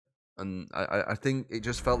and I think it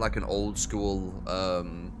just felt like an old school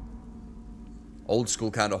kind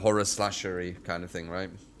of horror slashery kind of thing, right?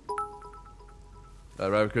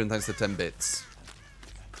 Ravikun, thanks for 10 bits.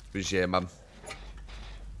 Appreciate it, man.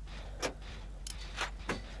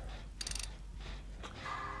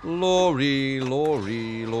 Lori,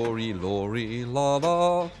 Lori, Lori, Lori, la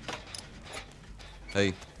la.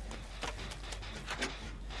 Hey.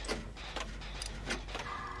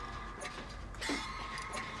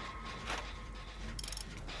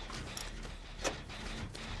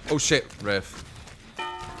 Oh shit, Rafe.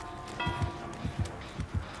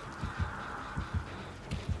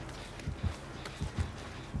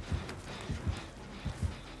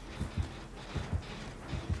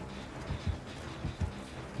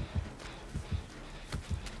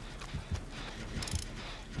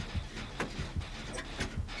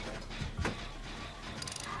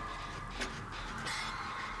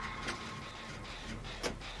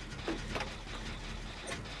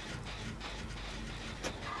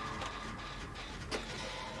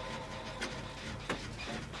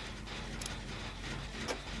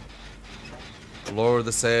 Lord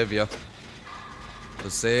the Savior.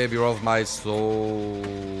 The Savior of my soul.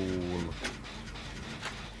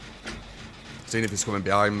 Seeing if he's coming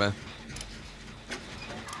behind me.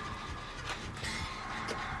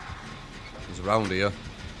 He's around here.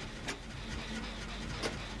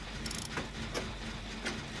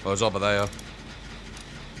 Oh, he's over there.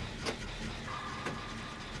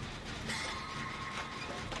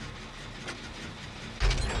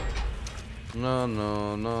 No,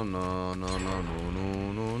 no, no, no, no, no, no,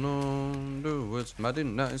 no, no, no. Do it's mighty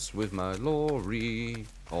nice with my lorry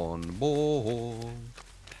on board.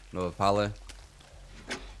 Another pallet.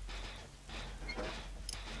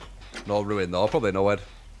 No ruin though, probably no head.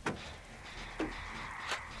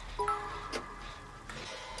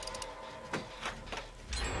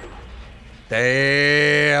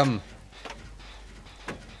 Damn!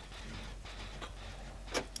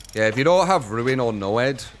 Yeah, if you don't have ruin or no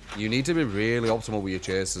head, you need to be really optimal with your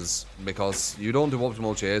chasers, because you don't do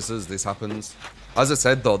optimal chasers, this happens. As I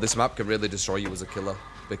said though, this map can really destroy you as a killer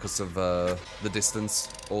because of the distance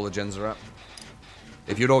all the gens are at.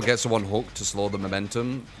 If you don't get someone hooked to slow the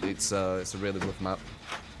momentum, it's a really rough map.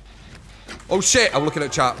 Oh shit, I'm looking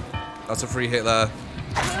at chat. That's a free hit there.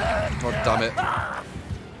 God damn it.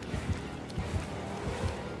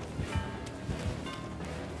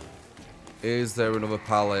 Is there another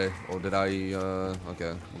pallet, or did I,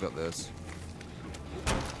 okay, we got this.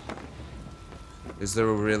 Is there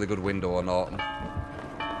a really good window or not?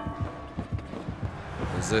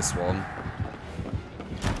 There's this one.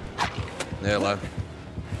 Nearly.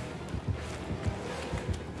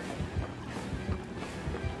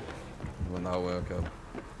 Will now work out.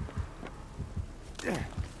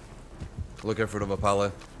 Looking for another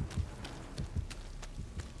pallet.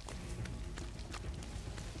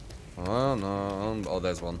 Oh no, oh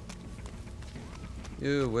there's one.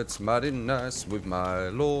 You, it's mighty nice with my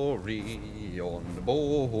lorry on the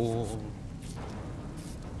board.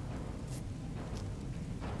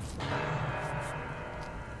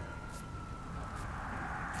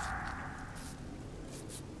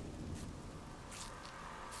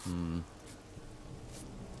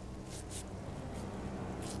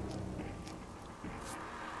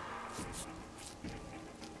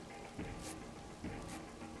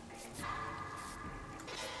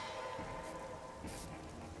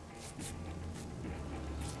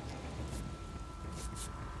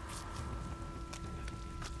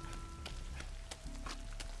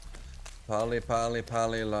 Pally, pally,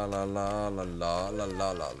 pally, la la la la la la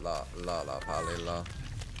la la la la la pally la.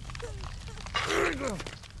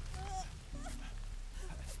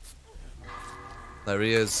 There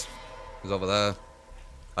he is. He's over there.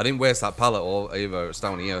 I didn't waste that pallet or either. It's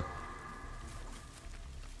down here.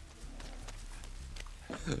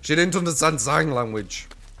 She didn't understand sign language.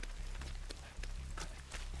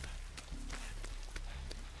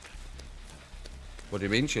 What do you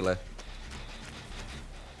mean, Chile?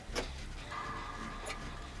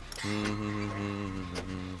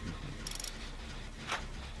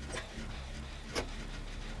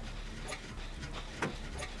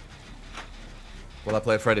 Will I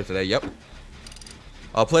play Freddy today? Yep.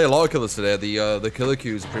 I'll play a lot of killers today. The killer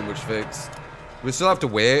queue is pretty much fixed. We still have to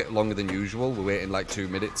wait longer than usual. We're waiting like 2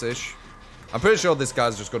 minutes-ish. I'm pretty sure this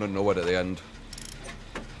guy's just gonna know it at the end.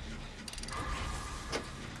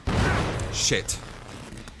 Shit.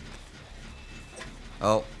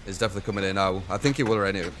 Oh, he's definitely coming in now. I think he will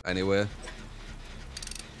anyway.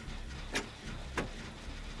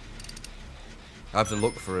 I have to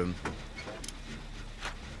look for him.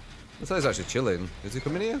 This guy's actually chilling. Is he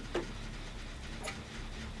coming here?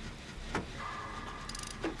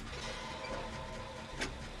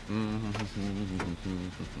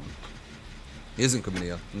 He isn't coming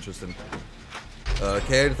here. Interesting.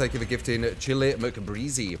 Kane, thank you for gifting Chili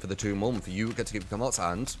McBreezy for the 2 months. You get to give comments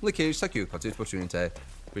and Likish, thank you. Continue to opportunity.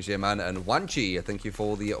 Appreciate it, man. And Wanchi, thank you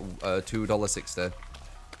for the $2.60.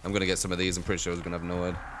 I'm gonna get some of these. I'm pretty sure he's gonna have no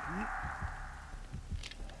head.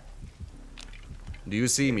 Do you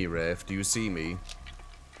see me, Rafe? Do you see me?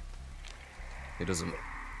 He doesn't.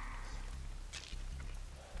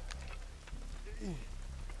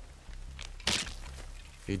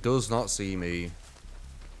 He does not see me.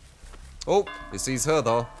 Oh, he sees her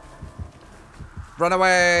though. Run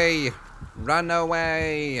away! Run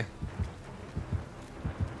away!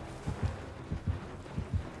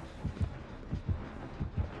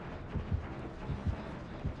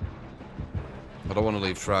 I don't want to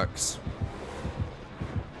leave tracks.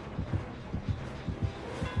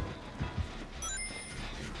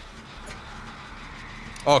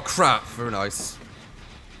 Oh crap, very nice.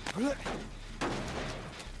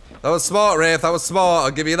 That was smart, Wraith, that was smart,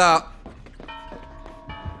 I'll give you that.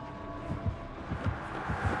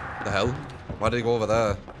 The hell? Why did he go over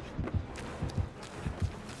there?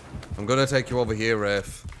 I'm gonna take you over here,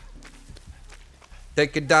 Wraith.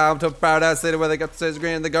 Take you down to Paradise City where they got the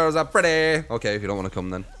green and the girls are pretty. Okay, if you don't want to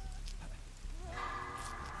come then.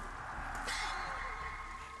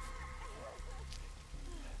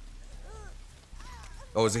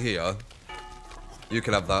 Oh, is he here? You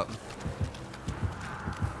can have that.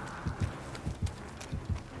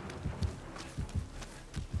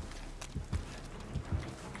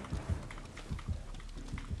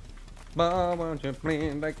 Mom, won't you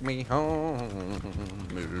please take me home?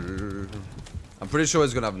 I'm pretty sure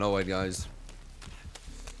he's gonna have no idea, guys.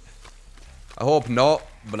 I hope not,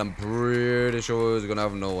 but I'm pretty sure he's gonna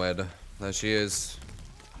have no head. There she is.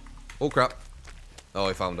 Oh crap. Oh,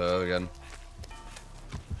 he found her again.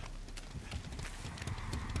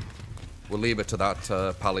 We'll leave it to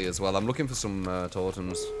that pally as well. I'm looking for some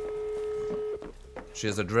totems. She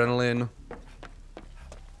has adrenaline.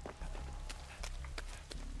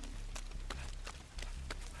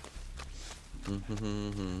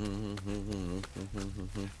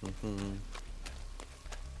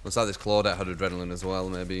 Looks like this Claudette had adrenaline as well,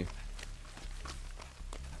 maybe.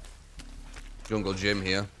 Jungle Gym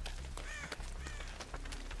here.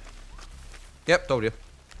 Yep, told you.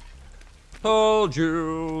 Told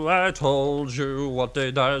you, I told you, what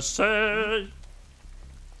did I say?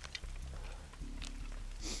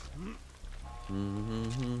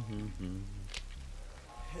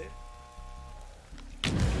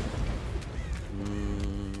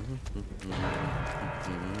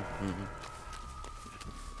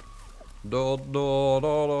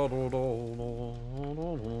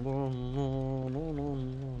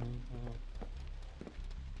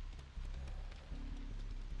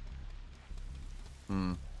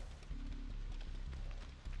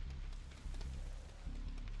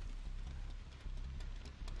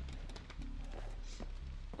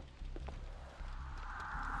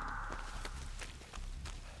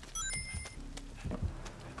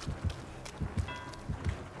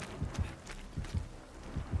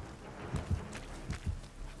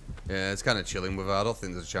 Yeah, it's kind of chilling with her. I don't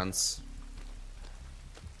think there's a chance.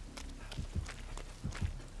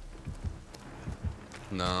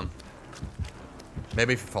 No.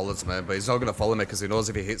 Maybe if he follows me, but he's not going to follow me because he knows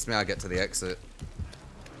if he hits me, I get to the exit.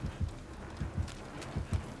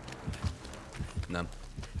 No.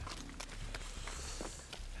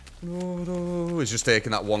 No, he's just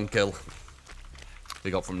taking that one kill he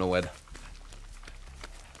got from nowhere.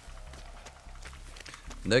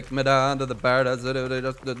 Nick me down to the bar.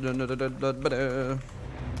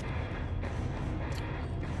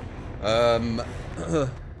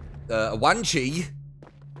 Wanchi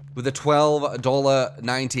with a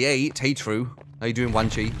 $12.98. Hey, True. How you doing,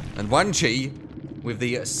 Wanchi? And Wanchi with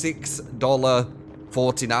the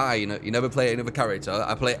 $6.49. You never play another character.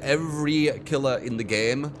 I play every killer in the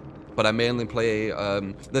game, but I mainly play.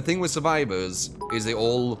 The thing with survivors is they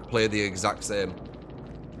all play the exact same.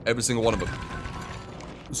 Every single one of them.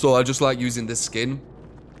 So I just like using this skin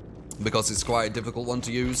because it's quite a difficult one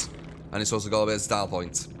to use, and it's also got a bit of style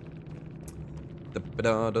points.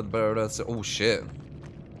 Oh shit!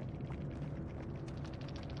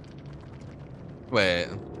 Wait.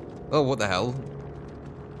 Oh, what the hell?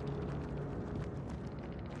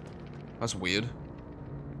 That's weird.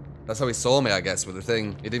 That's how he saw me, I guess, with the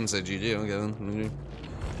thing. He didn't say GG. Okay then.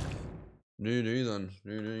 GG then.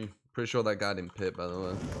 GG. Pretty sure that guy didn't pit, by the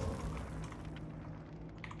way.